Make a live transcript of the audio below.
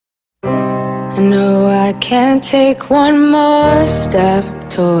know I can't take one more step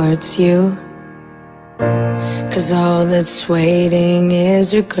towards you, 'cause all that's waiting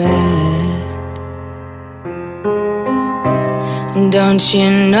is regret. And don't you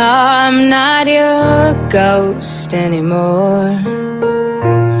know I'm not your ghost anymore?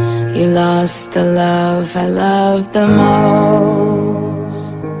 You lost the love I loved the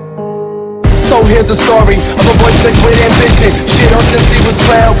most. So here's a story of a boy sick with ambition. Shit on since he was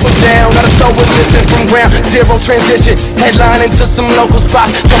 12, put down, got a soul with listen. From ground zero transition, headline into some local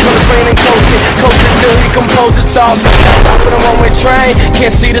spots. Jump on the train and coasted till he composed his thoughts. Stop on a one-way train,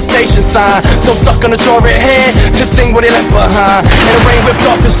 can't see the station sign. So stuck on the turret head to think what he left behind. And the rain whipped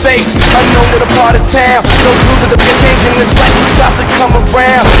off his face, unknown to the part of town. No clue that the bitch changing his life was about to come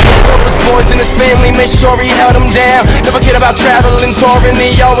around. His boys and his family made sure he held him down. Never cared about traveling, touring,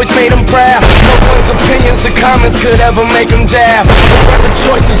 he always made him proud. No one's opinions or comments could ever make him down. The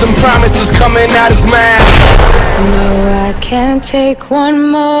choices and promises coming out his mouth. No, I can't take one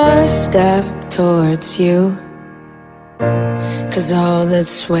more step towards you, 'cause all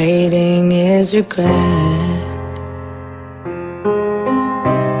that's waiting is regret.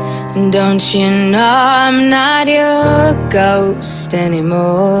 And don't you know I'm not your ghost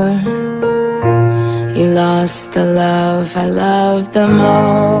anymore? You lost the love I loved the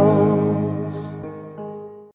most.